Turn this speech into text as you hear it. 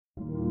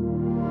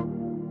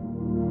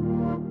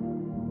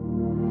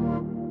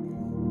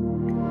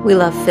We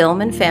love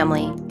film and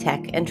family,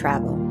 tech and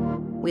travel.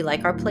 We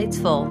like our plates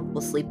full,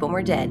 we'll sleep when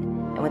we're dead,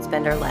 and would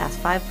spend our last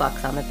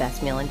 $5 on the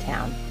best meal in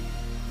town.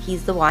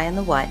 He's the why and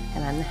the what,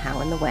 and I'm the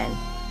how and the when.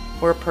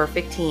 We're a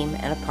perfect team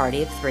and a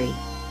party of three,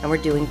 and we're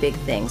doing big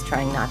things,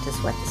 trying not to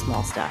sweat the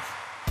small stuff.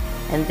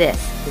 And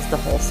this is the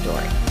whole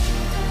story.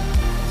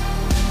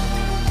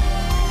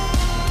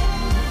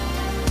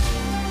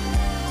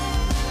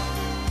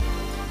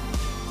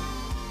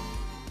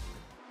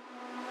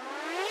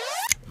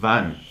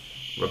 Van,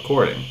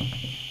 recording,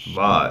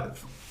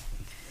 live.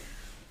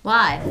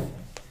 Live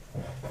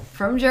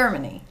from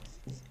Germany,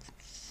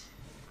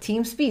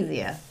 Team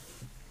Spezia.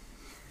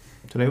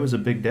 Today was a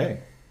big day.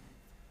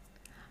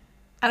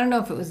 I don't know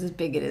if it was as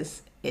big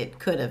as it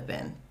could have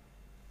been.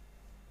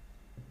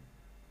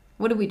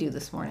 What did we do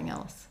this morning,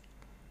 Ellis?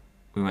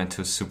 We went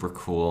to a super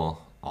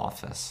cool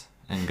office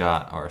and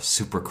got our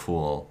super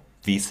cool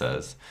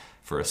visas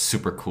for a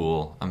super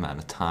cool amount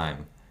of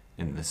time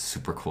in this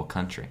super cool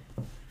country.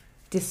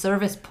 De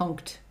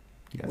Servicepunkt.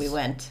 Yes. We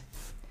went.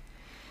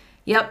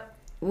 Yep,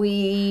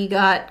 we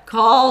got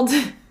called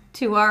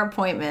to our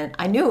appointment.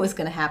 I knew it was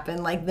going to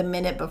happen like the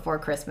minute before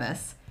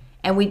Christmas.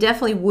 And we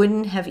definitely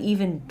wouldn't have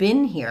even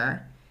been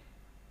here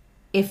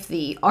if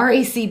the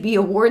RACB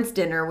Awards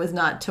dinner was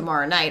not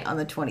tomorrow night on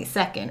the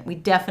 22nd. We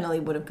definitely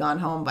would have gone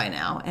home by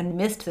now and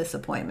missed this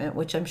appointment,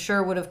 which I'm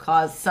sure would have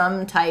caused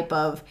some type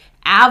of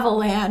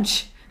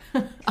avalanche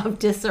of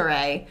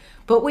disarray.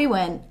 But we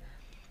went.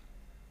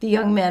 The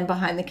young man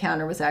behind the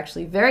counter was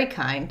actually very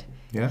kind.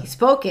 Yeah. He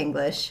spoke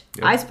English.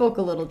 Yep. I spoke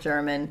a little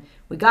German.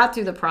 We got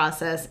through the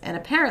process, and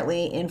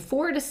apparently in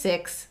 4 to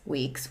 6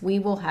 weeks, we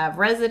will have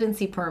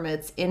residency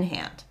permits in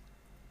hand.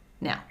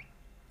 Now,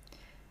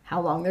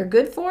 how long they're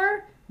good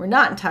for, we're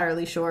not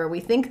entirely sure.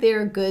 We think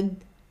they're good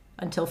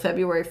until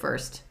February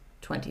 1st,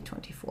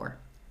 2024.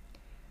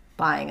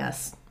 Buying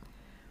us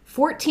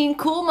 14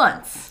 cool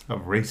months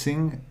Of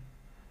racing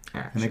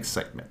and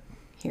excitement.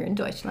 here in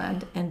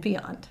Deutschland and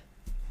beyond.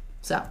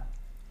 So,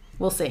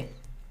 we'll see.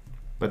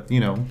 But, you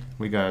know,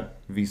 we got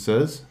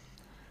visas.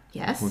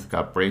 Yes. We've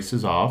got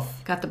braces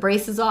off. Got the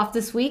braces off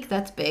this week.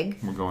 That's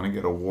big. We're going to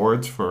get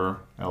awards for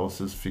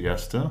Ellis's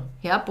Fiesta.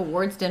 Yep,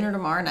 awards dinner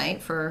tomorrow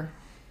night for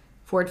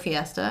Ford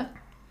Fiesta.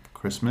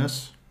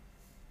 Christmas.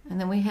 And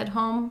then we head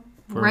home.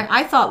 Right,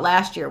 I thought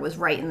last year was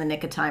right in the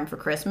nick of time for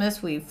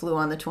Christmas. We flew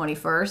on the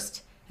 21st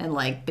and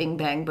like bing,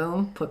 bang,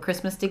 boom, put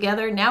Christmas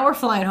together. Now we're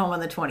flying home on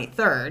the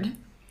 23rd.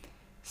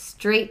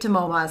 Straight to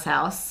Moma's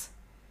house.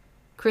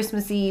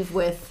 Christmas Eve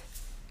with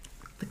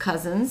the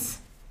cousins.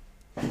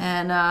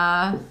 And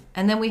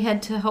then we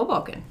head to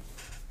Hoboken.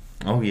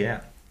 Oh,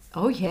 yeah.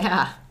 Oh,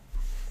 yeah.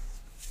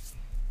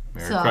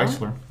 Merry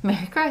Chrysler.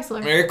 Merry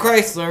Chrysler. Merry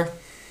Chrysler.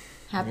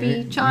 Happy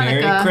Merry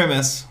Chanukah.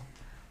 Christmas.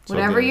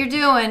 Whatever good. you're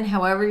doing,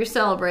 however you're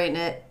celebrating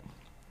it,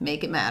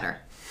 make it matter.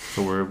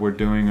 So we're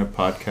doing a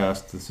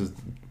podcast.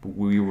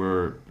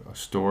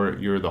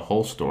 You're the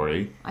whole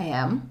story. I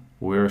am.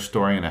 We're a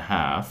story and a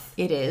half.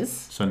 It is.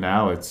 So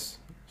now it's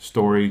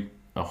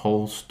a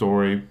whole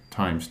story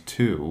times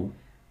 2.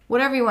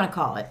 Whatever you want to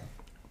call it.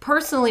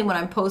 Personally, when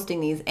I'm posting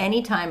these,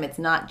 anytime it's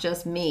not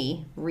just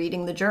me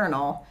reading the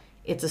journal,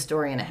 it's a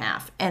story and a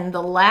half. And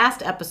the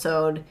last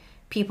episode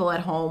people at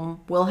home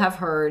will have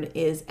heard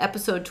is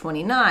episode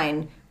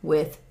 29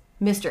 with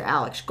Mr.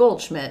 Alex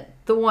Goldschmidt,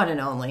 the one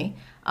and only.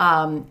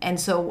 And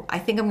so I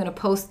think I'm going to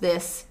post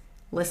this.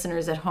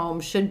 Listeners at home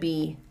should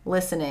be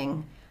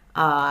listening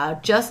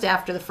just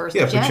after the 1st of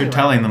January. Yeah, but you're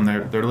telling them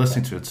they're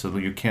listening to it, so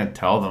you can't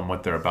tell them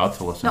what they're about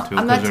to listen to.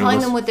 No, I'm not telling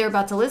them what they're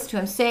about to listen to.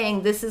 I'm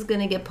saying this is going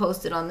to get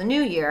posted on the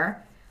new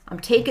year. I'm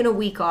taking a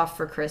week off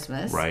for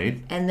Christmas. Right.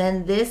 And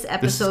then this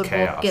episode will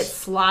chaos. get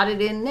slotted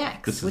in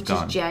next, This is which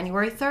done. is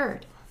January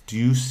 3rd. Do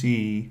you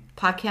see...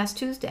 Podcast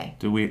Tuesday.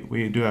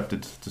 We do have to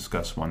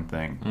discuss one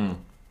thing.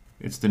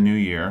 It's the new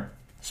year.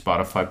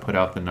 Spotify put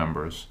out the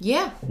numbers.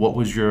 Yeah. What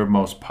was your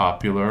most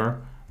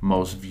popular,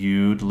 most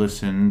viewed,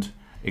 listened,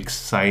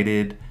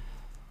 excited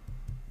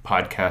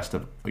podcast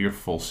of your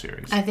full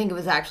series? I think it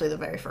was actually the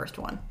very first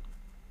one.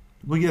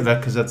 Well, yeah,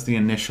 because that's the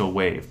initial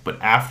wave. But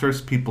after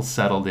people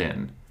settled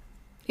in...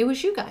 It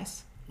was you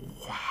guys.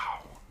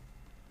 Wow.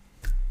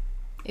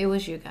 It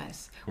was you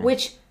guys.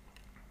 Which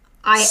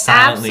I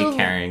Silently absolutely...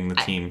 carrying the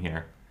team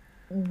here.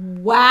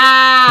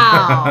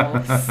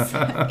 Wow.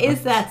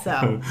 Is that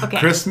so? Okay.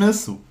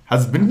 Christmas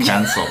has been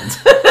canceled.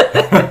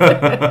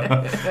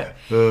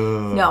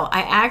 No,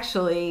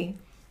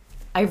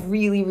 I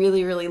really,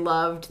 really, really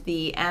loved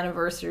the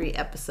anniversary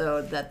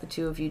episode that the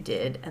two of you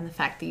did, and the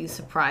fact that you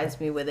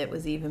surprised me with it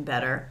was even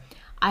better.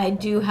 I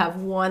do have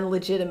one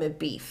legitimate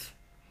beef,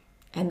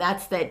 and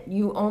that's that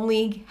you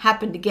only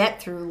happened to get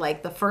through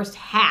like the first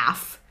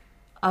half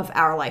of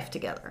our life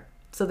together.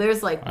 So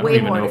there's like I way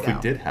don't even more know to if go.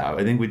 we did have.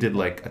 I think we did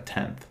like a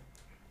 10th.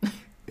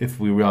 If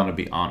we want to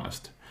be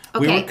honest.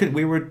 Okay.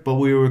 We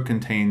were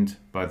contained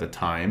by the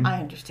time. I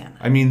understand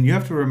that. I mean, you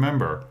have to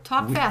remember.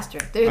 Talk faster.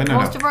 I know.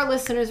 Most of our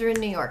listeners are in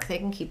New York. They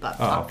can keep up.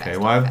 Oh, Talk okay. fast,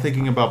 Well, talk I'm fast,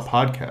 thinking talk about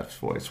fast. podcast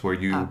voice where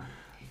you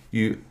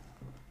Go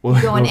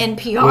on What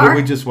NPR? did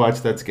we just watch?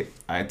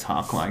 I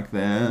talk like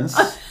this.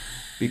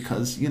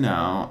 because,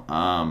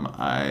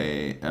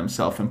 I am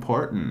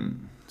self-important.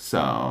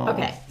 So...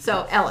 Okay,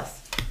 so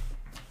Ellis.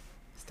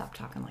 Stop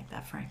talking like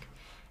that, Frank.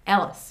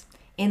 Ellis,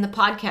 in the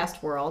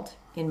podcast world,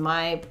 in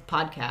my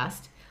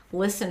podcast,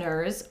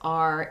 listeners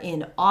are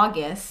in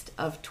August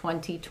of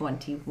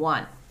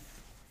 2021.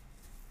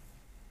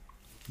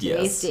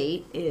 Today's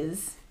date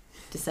is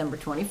December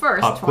 21st,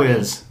 Pop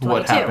quiz. 2022.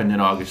 What happened in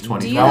August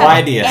 2020? Do you No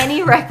have idea.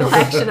 any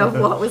recollection of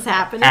what was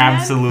happening then?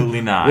 Absolutely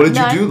not. What did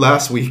you None. do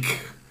last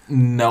week?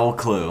 No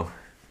clue.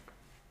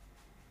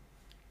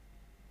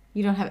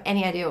 You don't have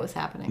any idea what was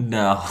happening?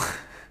 No.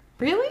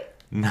 Really?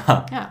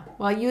 No. Yeah.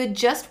 Well, you had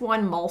just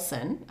won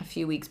Molson a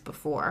few weeks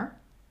before.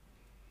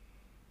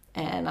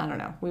 And I don't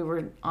know. We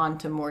were on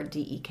to more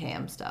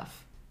DEKM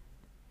stuff.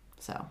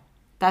 So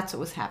that's what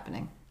was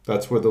happening.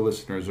 That's where the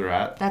listeners are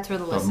at. That's where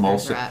the Of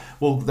listeners Molson. are at.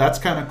 Well, that's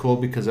kind of cool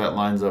because that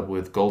lines up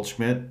with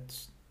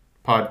Goldschmidt's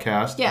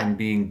podcast and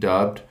being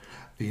dubbed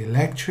the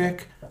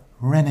Electric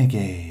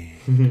Renegade.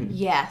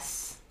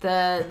 Yes.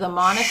 The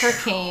moniker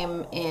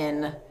came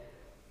in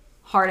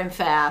hard and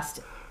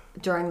fast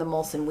during the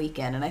Molson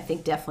weekend, and I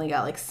think definitely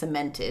got like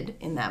cemented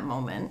in that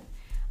moment.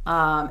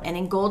 And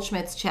in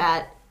Goldschmidt's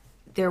chat,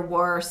 there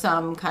were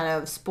some kind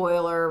of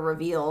spoiler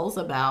reveals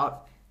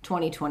about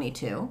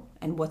 2022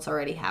 and what's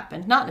already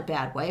happened. Not in a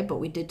bad way, but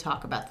we did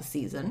talk about the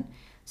season.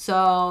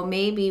 So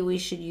maybe we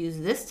should use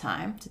this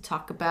time to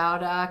talk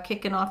about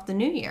kicking off the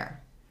new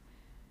year.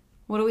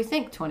 What do we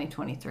think,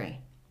 2023?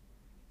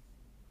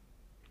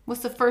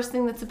 What's the first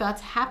thing that's about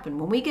to happen?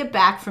 When we get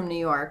back from New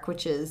York,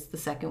 which is the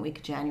second week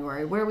of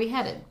January, where are we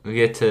headed? We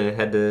get to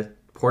head to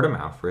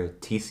Portimao for a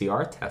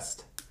TCR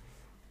test.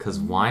 Because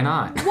why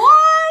not?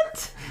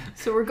 What?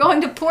 So we're going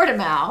to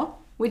Portimao,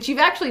 which you've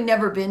actually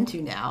never been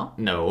to now,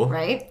 No.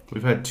 right?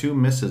 We've had 2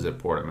 misses at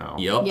Portimao.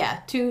 Yup.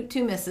 Yeah, two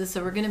misses,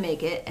 so we're going to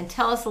make it. And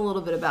tell us a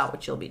little bit about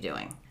what you'll be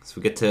doing. So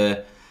we get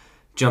to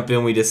jump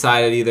in. We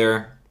decided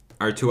either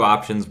our 2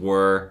 options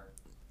were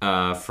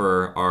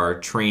for our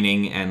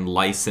training and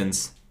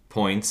license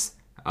points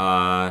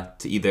to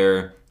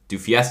either do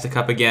Fiesta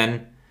Cup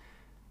again,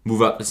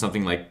 move up to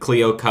something like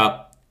Clio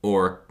Cup,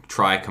 or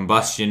try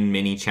Combustion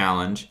Mini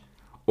Challenge,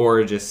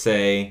 or just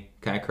say,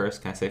 can I curse?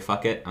 Can I say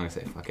fuck it? I'm going to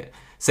say fuck it.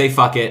 Say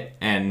fuck it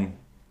and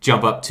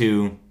jump up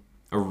to,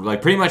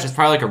 pretty much it's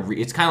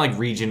probably it's kind of like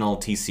regional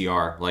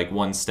TCR, like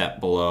one step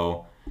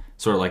below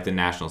sort of like the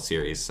national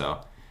series. So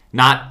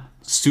not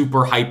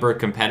super hyper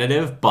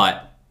competitive,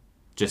 but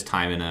just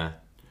time in a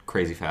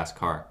crazy fast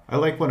car. I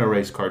like when a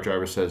race car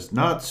driver says,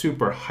 not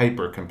super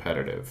hyper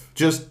competitive,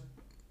 just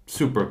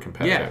super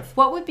competitive.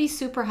 What would be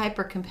super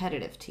hyper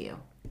competitive to you?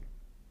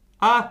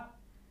 I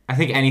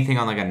think anything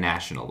on like a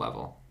national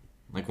level.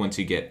 Like once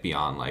you get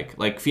beyond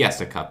like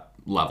Fiesta Cup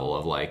level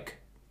of like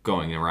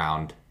going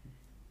around,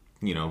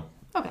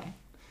 Okay.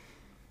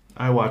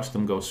 I watched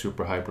them go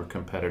super hyper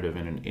competitive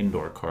in an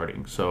indoor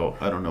karting, so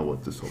I don't know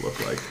what this will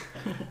look like.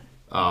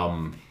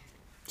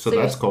 So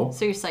that's cool.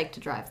 So you're psyched to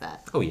drive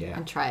that. Oh yeah.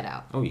 And try it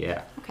out. Oh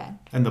yeah. Okay.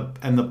 And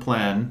the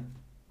plan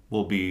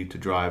will be to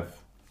drive.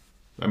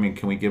 I mean,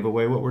 can we give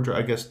away what we're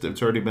driving? I guess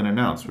it's already been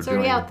announced. It's we're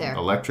already doing out there.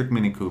 electric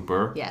Mini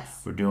Cooper.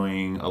 Yes. We're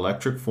doing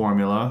electric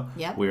Formula.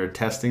 Yep. We are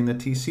testing the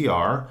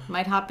TCR.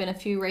 Might hop in a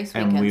few race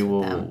weekends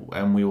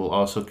And we will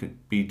also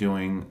be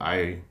doing.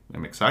 I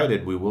am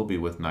excited. We will be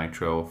with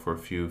Nitro for a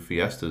few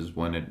Fiestas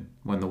when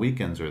the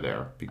weekends are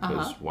there,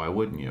 because why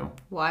wouldn't you?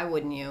 Why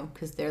wouldn't you?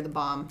 Because they're the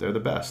bomb. They're the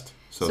best.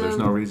 So So- there's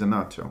no reason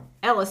not to.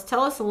 Ellis,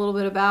 tell us a little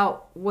bit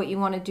about what you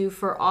want to do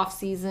for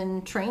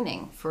off-season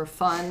training, for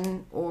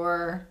fun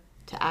or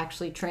to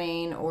actually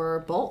train,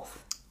 or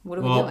both. What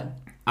are we doing?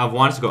 I've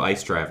wanted to go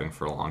ice driving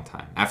for a long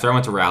time. After I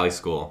went to rally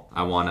school,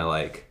 I want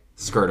to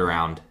skirt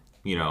around,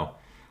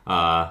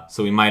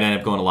 so we might end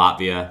up going to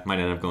Latvia, might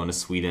end up going to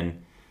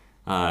Sweden,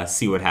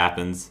 see what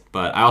happens.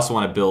 But I also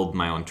want to build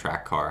my own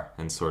track car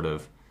and sort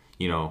of,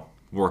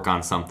 work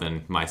on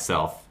something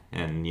myself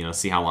and,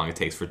 see how long it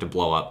takes for it to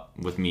blow up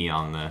with me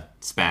on the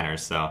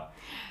spanners. So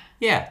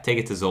yeah, take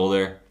it to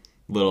Zolder,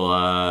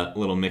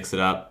 little mix it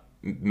up.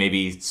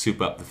 Maybe soup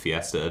up the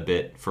Fiesta a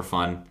bit for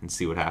fun and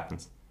see what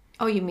happens.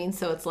 Oh, you mean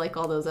so it's like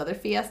all those other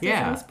Fiestas in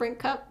Yeah. the Sprint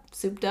Cup?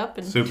 Souped up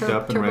and Souped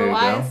up and ready to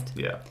turboized?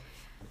 go. Yeah.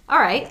 All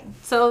right.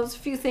 So there's a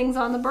few things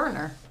on the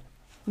burner.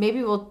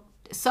 Maybe we'll,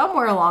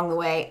 somewhere along the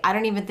way, I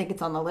don't even think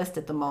it's on the list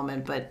at the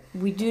moment, but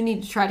we do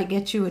need to try to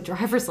get you a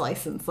driver's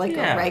license, like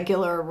Yeah. a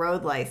regular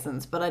road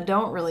license. But I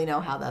don't really know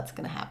how that's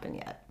going to happen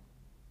yet.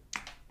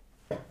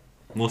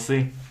 We'll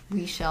see.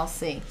 We shall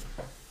see.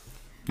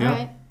 Yeah. All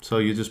right. So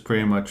you just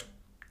pretty much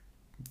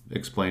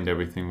explained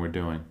everything we're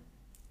doing.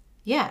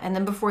 Yeah, and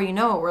then before you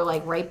know it, we're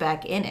like right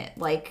back in it.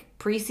 Like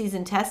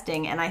preseason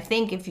testing, and I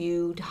think if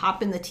you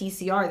hop in the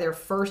TCR, their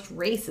first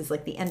race is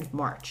like the end of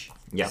March.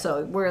 Yeah.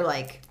 So we're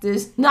like,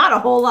 there's not a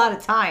whole lot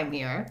of time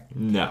here.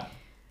 No.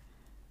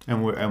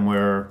 And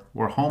we're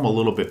home a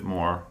little bit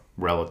more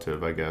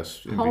relative, I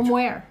guess. Home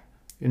where?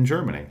 In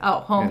Germany.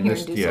 Oh, home here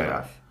in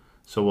Dusseldorf.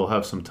 So we'll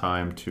have some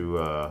time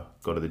to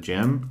go to the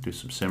gym, do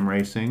some sim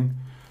racing.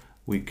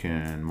 We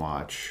can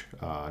watch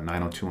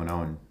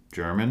 90210 in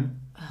German,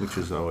 which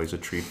is always a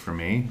treat for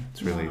me.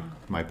 It's really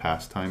my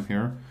pastime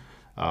here.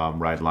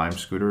 Ride Lime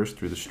scooters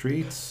through the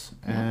streets,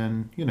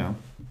 and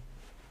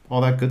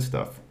all that good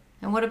stuff.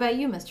 And what about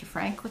you, Mr.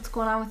 Frank? What's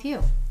going on with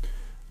you?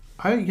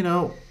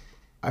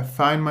 I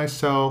find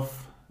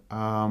myself.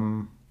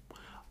 Am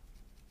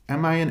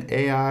I an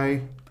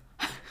AI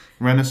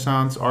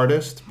Renaissance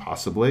artist?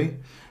 Possibly.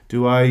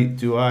 Do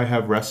I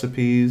have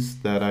recipes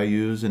that I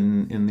use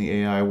in the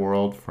AI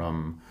world,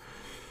 from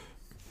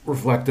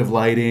reflective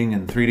lighting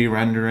and 3D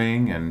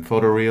rendering and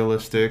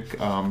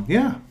photorealistic?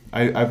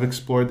 I've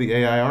explored the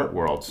AI art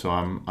world, so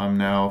I'm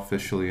now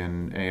officially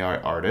an AI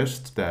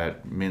artist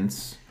that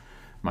mints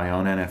my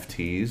own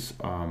NFTs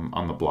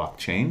on the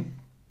blockchain,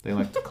 they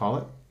like to call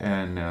it,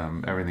 and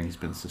everything's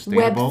been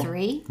sustainable.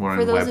 Web3 We're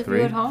for in those Web3. of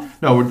you at home.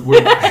 No,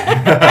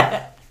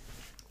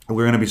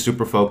 we're going to be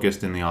super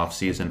focused in the off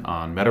season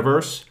on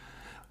metaverse.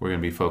 We're going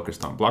to be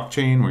focused on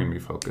blockchain. We're going to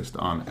be focused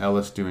on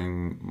Ellis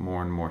doing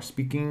more and more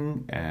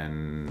speaking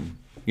and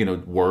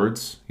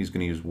words. He's going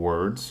to use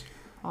words.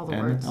 All the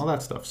and words. all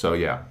that stuff. So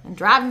yeah. And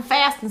driving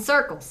fast in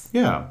circles.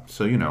 Yeah.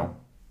 So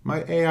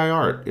my AI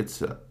art.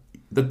 It's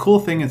the cool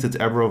thing is it's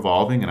ever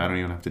evolving, and I don't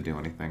even have to do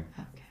anything.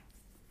 Okay.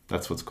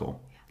 That's what's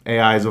cool.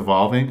 AI is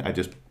evolving. I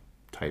just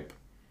type.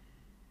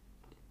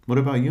 What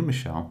about you,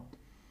 Michelle?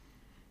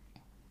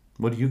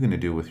 What are you going to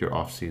do with your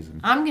off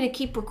season? I'm going to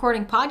keep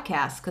recording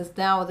podcasts because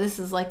now this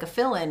is like a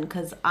fill-in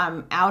because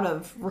I'm out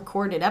of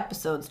recorded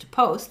episodes to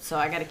post. So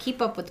I got to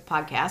keep up with the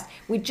podcast.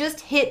 We just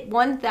hit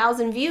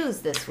 1,000 views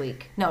this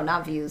week. No,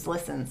 not views,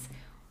 listens.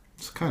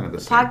 It's kind of the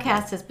The same podcast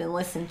thing. has been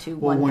listened to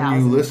Well, 1,000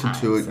 when you listen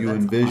times, to it, so you that's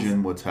envision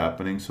awesome. what's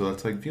happening. So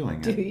that's like viewing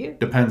it. Do you?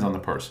 Depends on the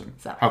person.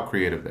 So. How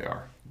creative they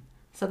are.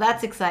 So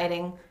that's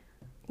exciting.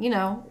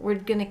 We're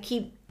gonna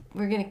keep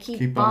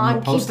Keep on the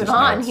keep it Post-it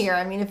on notes. here.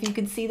 I mean, if you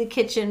could see the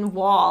kitchen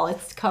wall,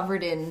 it's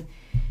covered in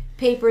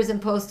papers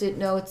and Post-it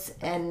notes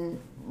and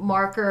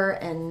marker,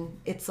 and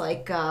it's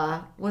like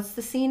what's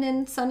the scene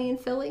in Sunny in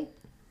Philly?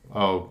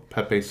 Oh,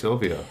 Pepe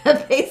Sylvia.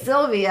 Pepe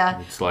Sylvia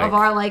It's like- of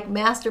our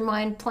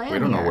mastermind plan. We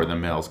don't know here. where the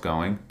mail's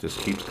going. Just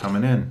keeps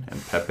coming in.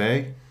 And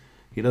Pepe,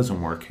 he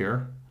doesn't work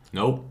here.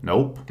 Nope.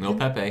 Nope. No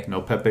Pepe.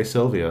 No Pepe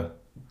Sylvia.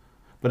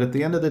 But at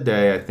the end of the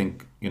day, I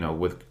think,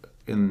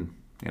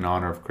 in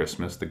honor of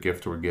Christmas, the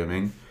gift we're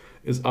giving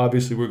is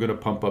obviously we're going to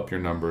pump up your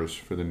numbers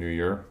for the new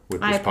year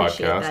with I this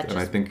appreciate podcast. that. And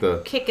I Just think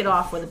the kick it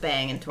off with a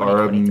bang in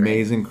our 2023.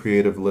 amazing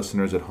creative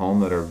listeners at home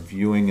that are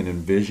viewing and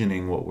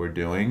envisioning what we're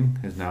doing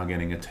is now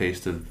getting a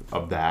taste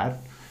of that.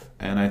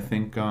 And I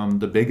think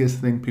the biggest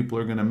thing people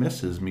are going to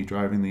miss is me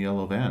driving the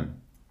yellow van.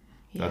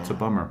 That's a Yeah.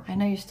 bummer. I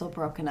know you're still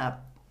broken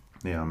up.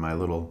 Yeah, my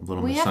little We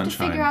Miss have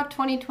Sunshine. to figure out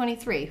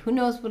 2023. Who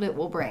knows what it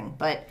will bring,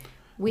 but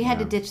we had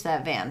to ditch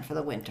that van for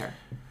the winter.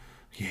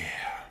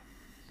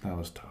 That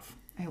was tough.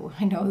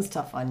 I know it was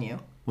tough on you.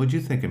 What'd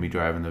you think of me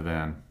driving the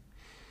van?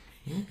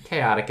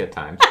 Chaotic at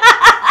times.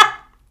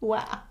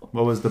 Wow.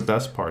 What was the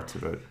best parts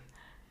of it?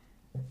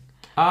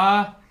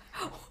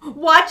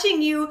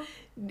 Watching you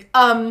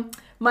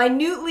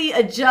minutely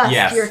adjust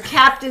Yes. your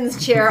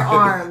captain's chair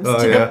arms Oh,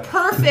 to yeah.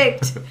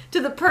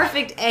 the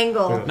perfect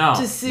angle No,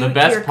 to suit the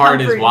best your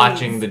part is comfort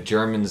watching needs. the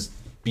Germans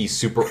be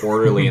super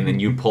orderly and then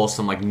you pull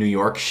some New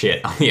York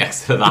shit on the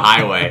exit of the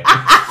highway.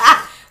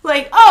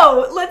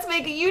 Let's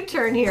make a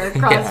U-turn here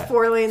across Yeah.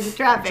 4 lanes of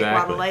traffic while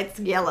Exactly. the light's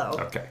yellow.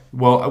 Okay.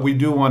 Well, we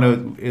do want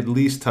to at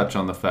least touch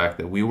on the fact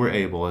that we were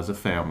able, as a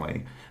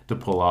family, to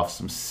pull off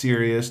some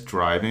serious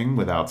driving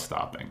without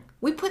stopping.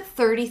 We put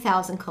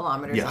 30,000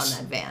 kilometers Yes.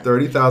 on that van.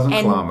 30,000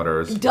 And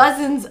kilometers.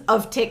 dozens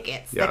of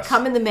tickets that Yes.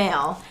 come in the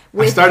mail. I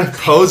With started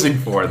posing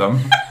for them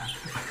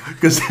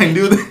because I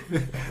knew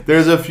that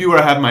there's a few where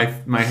I had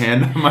my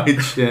hand on my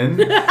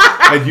chin.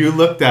 And you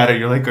looked at it,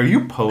 you're like, "Are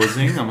you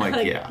posing?" I'm like,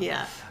 "Yeah."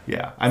 yeah.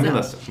 Yeah. I mean, So-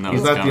 listen, No, he's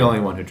it's not the coming. only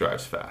one who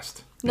drives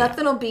fast.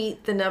 Nothing will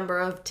beat the number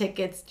of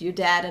tickets your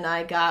dad and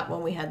I got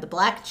when we had the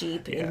black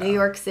Jeep in Yeah, New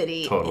York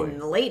City totally. in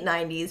the late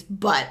 90s.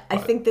 But I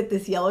think that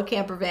this yellow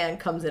camper van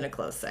comes in a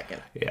close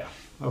second. Yeah.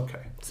 Okay.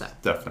 So.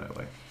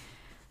 Definitely.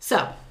 So,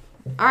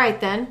 all right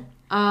then.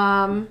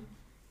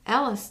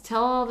 Ellis,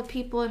 tell all the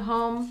people at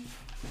home.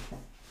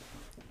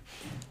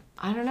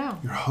 I don't know.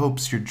 Your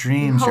hopes, your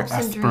dreams, Hopes your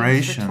and dreams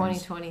aspirations. for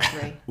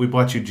 2023. We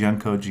bought you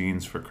Genko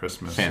jeans for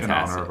Christmas in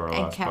Fantastic. honor of our And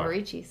last podcast.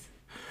 Cavaricis.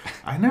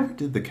 I never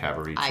did the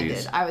Cavaricis. I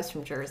did. I was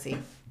from Jersey.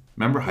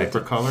 Remember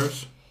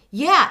Hypercolors?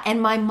 Yeah, and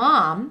my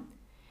mom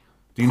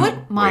Do you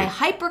put my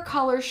wait,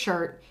 hypercolor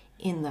shirt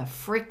in the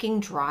freaking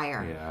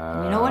dryer. Yeah.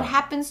 And you know what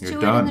happens to You're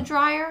it done. in the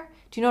dryer?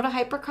 Do you know what a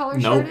hypercolor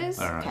Nope. shirt is?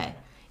 All right. Okay.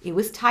 It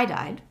was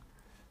tie-dyed.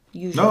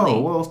 Usually.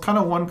 No, well, it's kind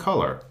of one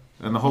color.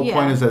 And the whole Yeah.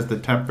 point is as the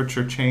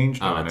temperature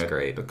changed Oh, on that's it,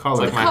 great. the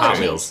color It's like my color Hot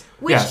change, Wheels.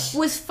 which Yes.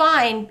 was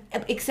fine,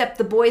 except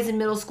the boys in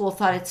middle school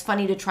thought it's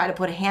funny to try to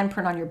put a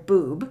handprint on your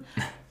boob.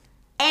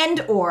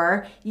 And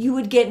or you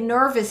would get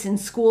nervous in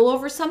school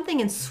over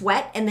something and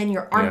sweat, and then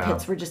your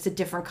armpits were just a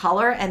different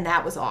color, and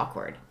that was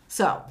awkward.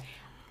 So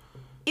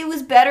it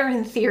was better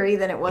in theory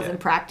than it was in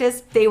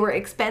practice. They were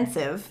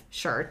expensive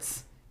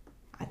shirts.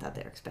 I thought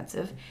they were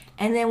expensive.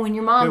 And then when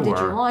your mom They did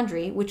your were.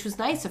 laundry, which was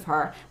nice of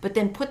her, but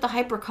then put the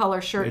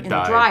hypercolor shirt It in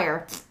died. the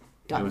dryer,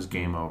 done. It was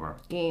game over.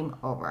 Game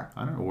over.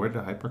 I don't know where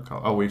did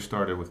hypercolor. Oh, we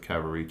started with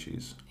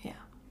Cavaricci's. Yeah.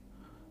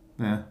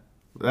 Yeah,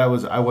 I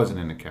wasn't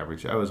into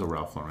Cavaricci. I was a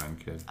Ralph Lauren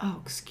kid.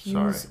 Oh, excuse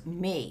Sorry.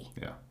 me.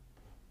 Yeah.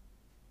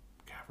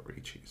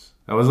 Cavaricci's.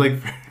 That was like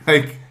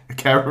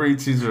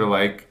Cavaricci's are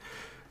like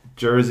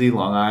Jersey,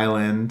 Long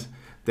Island.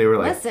 They were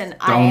like Listen,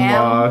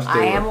 stonewashed.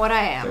 I am what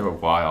I They am. were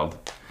wild.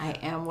 I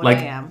am what Like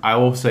I am. I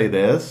will say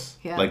this.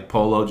 Yeah. Like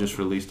Polo just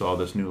released all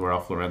this new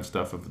Ralph Lauren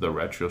stuff of the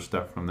retro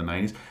stuff from the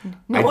 90s.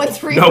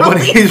 Nobody's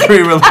Nobody's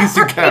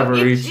re-releasing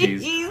Cavaricci's.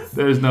 Cavaricci's.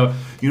 There's no.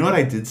 You know what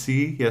I did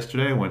see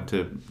yesterday? I went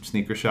to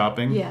sneaker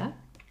shopping. Yeah.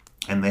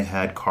 And they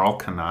had Carl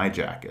Kanai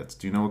jackets.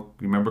 Do you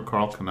remember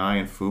Carl Kanai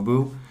and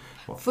Fubu?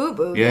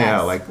 Fubu. Yeah,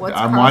 yes. like What's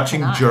I'm Carl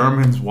watching Kanai?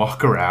 Germans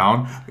walk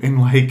around in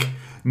like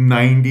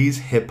 90s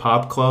hip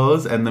hop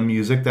clothes and the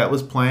music that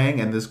was playing,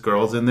 and this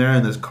girl's in there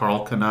in this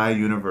Carl Kanai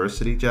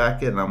university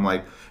jacket, and I'm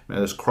like, man,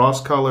 there's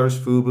cross colors,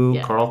 Fubu,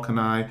 Yeah. Carl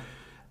Kanai.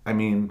 I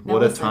mean, Now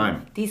what a listen,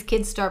 time. These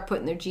kids start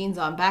putting their jeans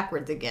on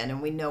backwards again,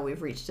 and we know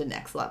we've reached the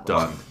next level.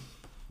 Done.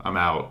 I'm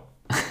out.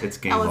 It's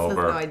game Alice has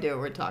over. no idea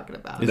what we're talking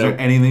about. Is there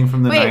anything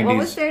from the Wait, 90s? what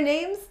was their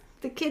names?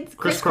 The kids?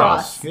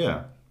 Crisscross.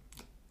 Yeah.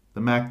 The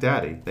Mac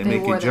Daddy. They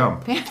make wore you their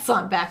jump. pants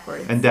on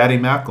backwards. And Daddy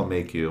Mac will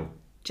make you.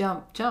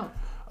 Jump.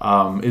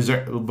 Is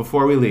there,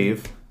 before we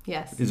leave,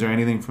 Yes. is there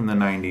anything from the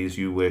 90s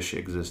you wish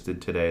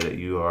existed today that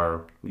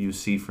you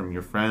see from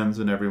your friends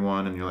and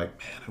everyone, and you're like,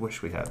 man, I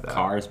wish we had that?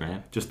 Cars,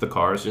 man. Just the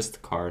cars? Just the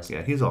cars.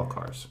 Yeah, he's all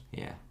cars.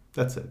 Yeah.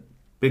 That's it.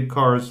 Big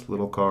cars,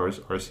 little cars,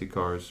 RC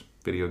cars,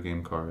 video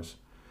game cars.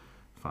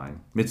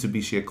 Fine.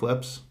 Mitsubishi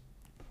Eclipse.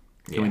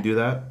 Can we do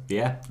that?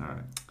 Yeah. All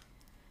right.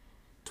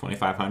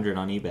 2,500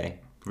 on eBay.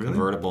 Really?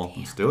 Convertible.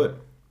 Let's do it.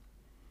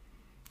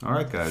 All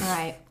right, guys. All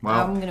right. Well,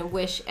 I'm going to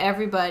wish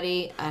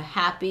everybody a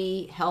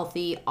happy,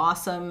 healthy,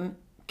 awesome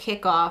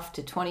kickoff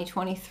to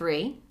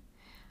 2023.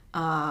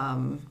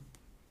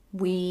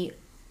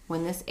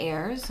 When this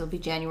airs, it'll be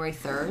January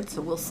 3rd,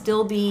 so we'll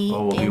still be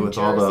we'll in be with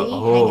Jersey, all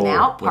the hanging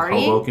out, with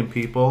partying Hoboken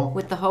people.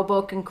 with the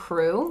Hoboken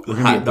crew. We're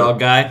gonna be Hot dog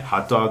guy.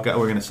 Hot dog guy.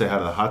 We're gonna say hi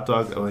to the hot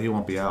dog. Oh, he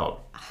won't be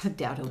out. I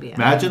doubt he'll be out.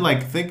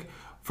 Imagine, think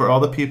for all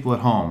the people at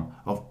home,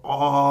 of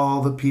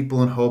all the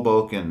people in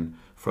Hoboken,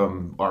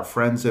 from our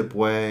friends at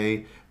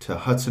Way to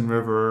Hudson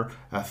River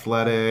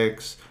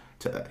Athletics,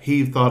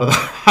 he thought of the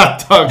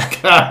hot dog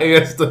guy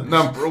as the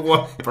number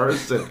one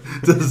person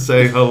to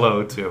say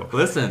hello to.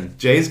 Listen.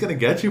 Jay's gonna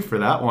get you for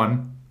that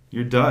one.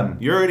 You're done.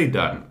 You're already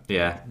done.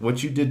 Yeah.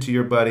 What you did to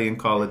your buddy in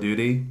Call of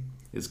Duty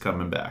is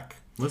coming back.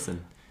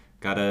 Listen.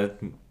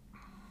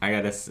 I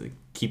gotta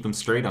keep him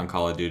straight on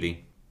Call of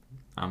Duty.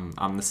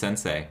 I'm the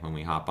sensei when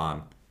we hop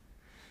on.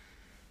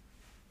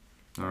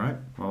 All right.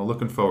 Well,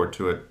 looking forward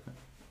to it.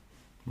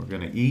 We're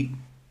gonna eat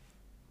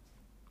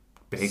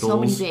bagels. So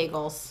many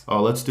bagels.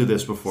 Oh, let's do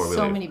this before we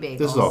So leave. many bagels.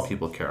 This is all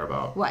people care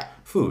about. What?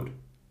 Food.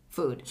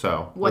 Food.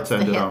 So What's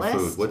let's end the it hit on list?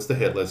 food. What's the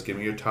hit list? Give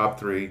me your top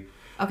three.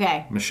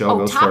 Okay. Michelle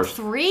goes top first.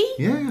 3?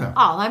 Yeah.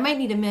 Oh, I might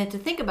need a minute to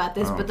think about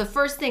this, but the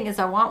first thing is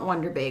I want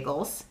Wonder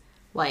Bagels,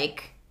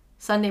 like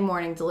Sunday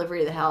morning delivery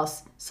to the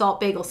house, salt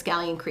bagel,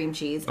 scallion cream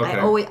cheese.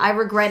 Okay. I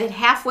regret it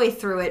halfway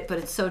through it, but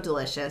it's so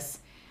delicious.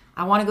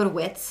 I want to go to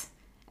Wits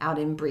out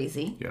in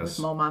Breezy Yes.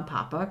 with Moma and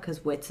Papa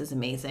because Wits is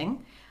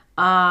amazing.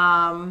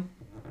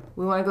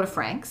 We want to go to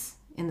Frank's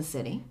in the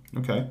city.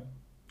 Okay.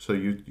 So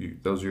you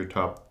those are your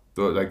top.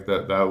 Like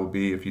that would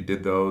be if you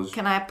did those.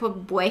 Can I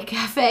put Boy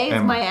Cafe as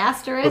And- my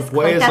asterisk? But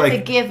Boy is that's like a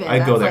given. I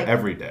go That's there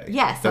every day.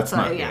 Yes, that's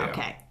not. what. Yeah,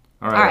 okay.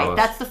 All All right. right, Alice.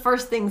 that's the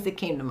first things that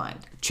came to mind.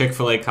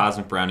 Chick-fil-A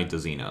Cosmic Brownie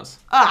Dozino's.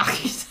 Ah,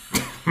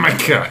 My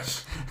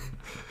gosh.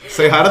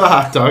 Say hi to the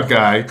hot dog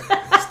guy.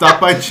 Stop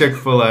by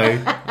Chick-fil-A.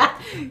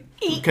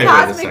 eat Okay, wait a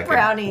cosmic second.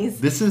 brownies.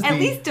 This is At the-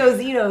 least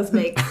Dozino's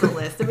makes the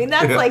list. I mean,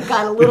 that's like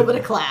got a little bit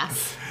of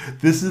class.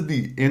 This is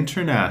the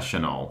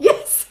international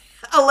Yes,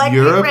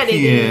 electric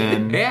renegade.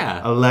 European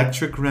Yeah.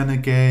 electric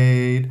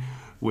renegade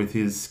with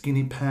his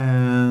skinny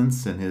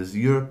pants and his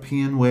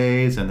European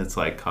ways, and it's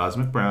like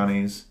cosmic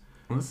brownies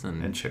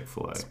Listen, and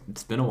Chick-fil-A.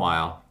 it's been a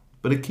while.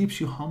 But it keeps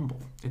you humble.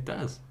 It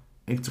does.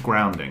 It's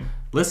grounding.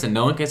 Listen,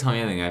 no one can tell me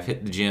anything. I've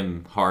hit the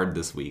gym hard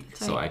this week,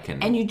 so I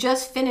can. And you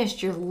just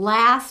finished your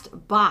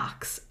last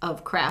box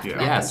of Kraft Yeah.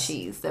 mac Yes. and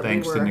cheese that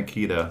Thanks we to were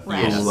Nikita,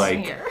 last who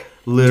year.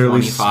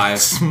 literally 25.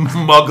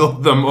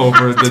 smuggled them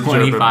over the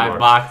 25 board.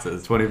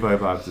 boxes.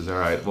 25 boxes. All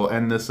right. We'll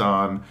end this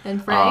on.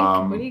 And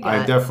Frank, what do you I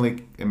got?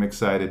 definitely am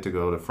excited to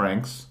go to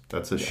Frank's.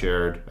 That's a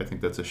shared. I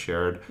think that's a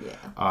shared.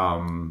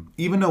 Yeah.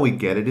 Even though we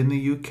get it in the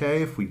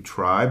UK, if we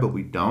try, but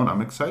we don't,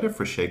 I'm excited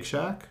for Shake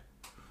Shack.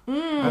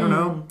 I don't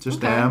know. Just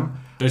okay. am.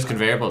 There's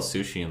conveyor belt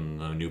sushi in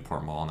the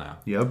Newport Mall now.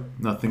 Yep.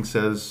 Nothing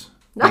says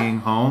being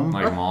home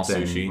Like mall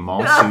than sushi.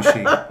 Mall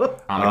sushi.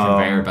 On a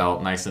conveyor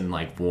belt, nice and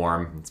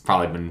warm. It's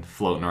probably been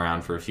floating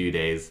around for a few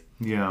days.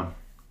 Yeah.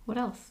 What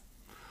else?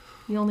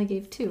 You only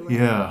gave 2, right?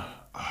 Yeah.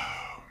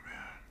 Oh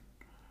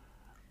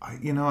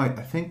man.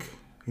 I think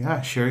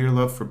share your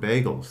love for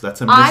bagels.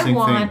 That's a I missing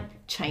want thing.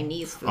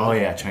 Chinese food. Oh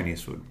yeah,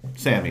 Chinese food.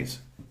 Sammy's.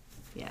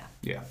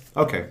 Yeah.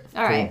 Okay.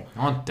 All right. I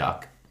want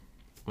duck.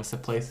 What's the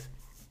place?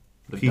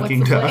 Peking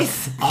What's the duck.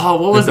 place?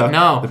 Oh, what was The it?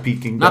 duck- No, the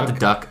Peking not duck. the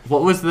duck.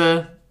 What was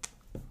the?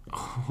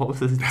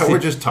 We're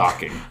just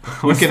talking.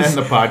 We can end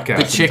the podcast.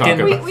 The chicken- And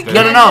talk We, about we fish.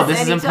 can No, end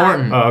this is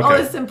anytime. important. Oh, okay.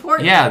 Oh, it's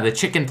important. Yeah, the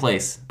chicken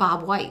place.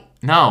 Bob White.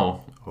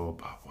 No, Oh,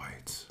 Bob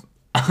White's.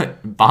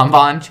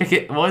 Bonbon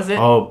chicken. What was it?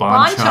 Oh,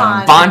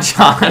 Banchan. Banchan.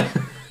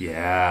 Bonchon.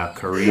 Yeah,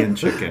 Korean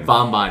chicken.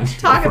 Bonbon.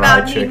 Talk fried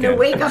about needing to chicken.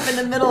 wake up in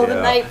the middle of the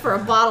Yeah. night for a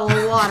bottle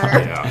of water.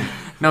 Yeah.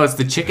 No, it's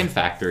the chicken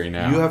factory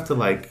now. You have to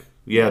like.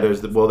 Yeah, there's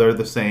the. Well, they're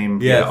the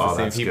same. yeah, it's oh, the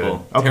same that's people.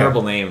 good. Okay.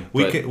 Terrible name.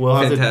 We but can- we'll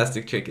have to-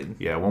 fantastic chicken.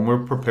 Yeah, when we're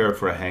prepared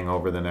for a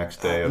hangover the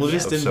next day of, We'll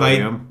just of invite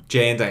sodium.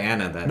 Jay and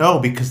Diana then. No,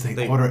 because they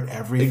They- order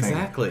everything.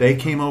 Exactly. They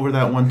came over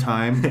that one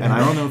time, and I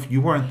don't know if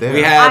you weren't there.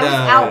 We had I was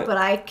out, but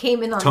I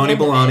came in on Tony the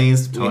end of it.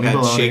 Baloney's. Tony we had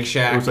Baloney. Shake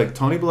Shack. It was like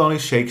Tony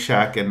Baloney's Shake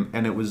Shack,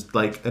 and it was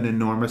like an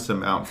enormous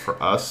amount for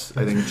us.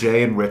 I think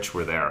Jay and Rich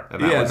were there,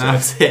 and that yeah, was that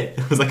was it.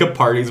 It was like a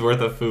party's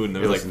worth of food, and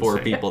there It was was like 4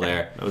 insane. people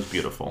there. That was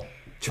beautiful.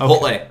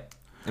 Chipotle,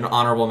 an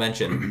honorable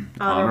mention.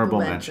 Honorable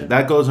mention.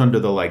 That goes under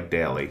the like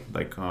daily.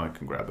 Like, oh, I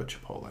can grab a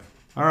Chipotle.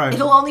 All right.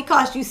 It'll only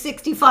cost you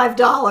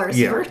 $65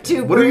 Yeah. for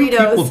 2 What are you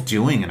burritos. people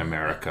doing in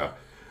America?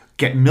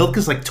 Get milk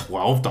is like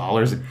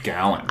 $12 a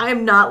gallon.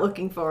 I'm not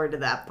looking forward to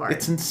that part.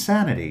 It's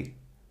insanity.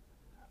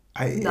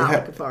 not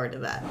looking forward to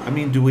that. I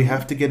mean, do we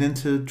have to get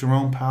into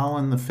Jerome Powell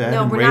and the Fed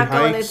No, and we're rate not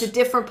going. hikes? It's a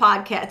different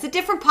podcast. It's a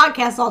different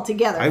podcast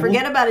altogether. I will-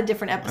 Forget about a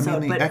different I episode.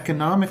 mean, the but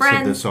economics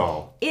friends, of this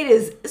all. It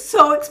is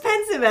so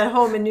expensive at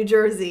home in New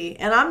Jersey,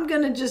 and I'm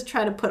gonna just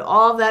try to put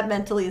all of that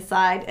mentally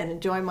aside and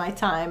enjoy my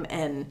time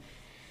and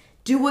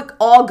do what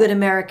all good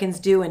Americans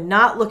do, and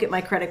not look at my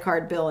credit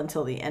card bill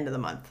until the end of the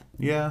month.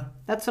 Yeah.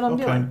 That's what I'm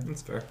Okay. doing.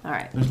 That's fair. All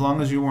right. As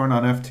long as you weren't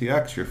on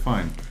FTX, you're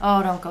fine.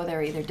 Oh, don't go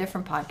there either.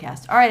 Different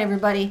podcast. All right,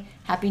 everybody.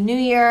 Happy New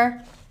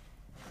Year.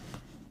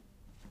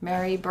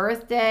 Merry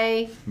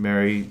birthday.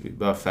 Merry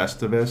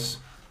Festivus.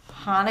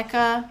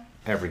 Hanukkah.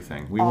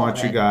 Everything. We All want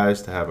of you it.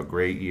 guys to have a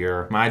great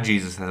year. My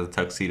Jesus has a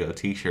tuxedo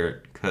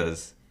T-shirt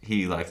because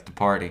he likes to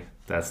party.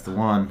 That's the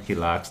one. He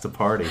likes to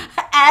party.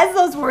 As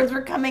those words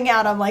were coming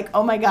out, I'm like,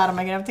 oh my God, am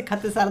I going to have to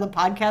cut this out of the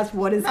podcast?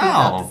 What is he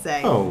about No. to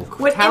say? Oh.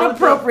 What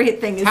inappropriate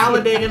thing is he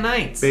Talladega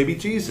Nights. Baby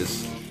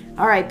Jesus.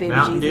 All right, baby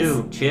Mountain Jesus.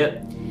 Dew.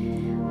 Chip.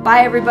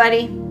 Bye,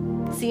 everybody.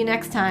 See you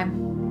next time.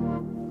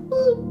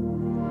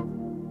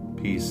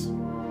 Peace.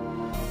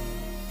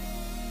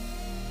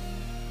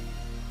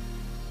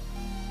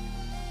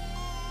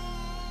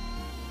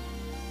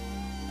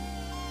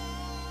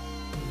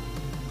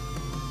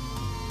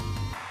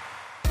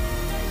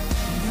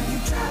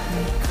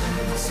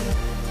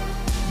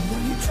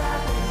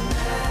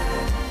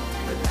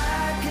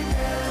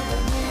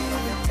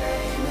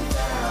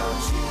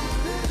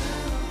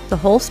 The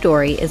Whole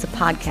Story is a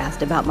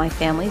podcast about my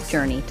family's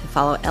journey to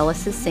follow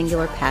Ellis's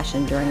singular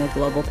passion during a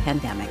global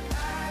pandemic.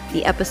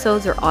 The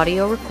episodes are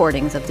audio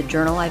recordings of the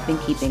journal I've been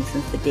keeping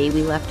since the day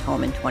we left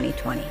home in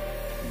 2020.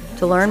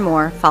 To learn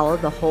more, follow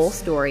The Whole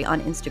Story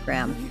on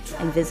Instagram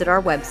and visit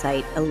our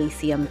website,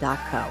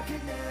 elysium.co.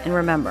 And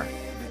remember,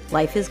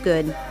 life is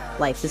good,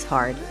 life is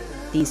hard.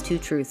 These two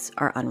truths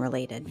are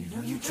unrelated.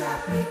 You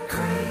drive me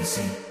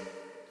crazy.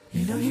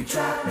 You know you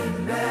drive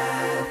me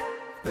mad.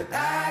 But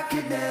I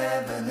could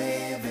never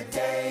live a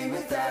day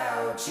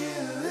without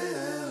you.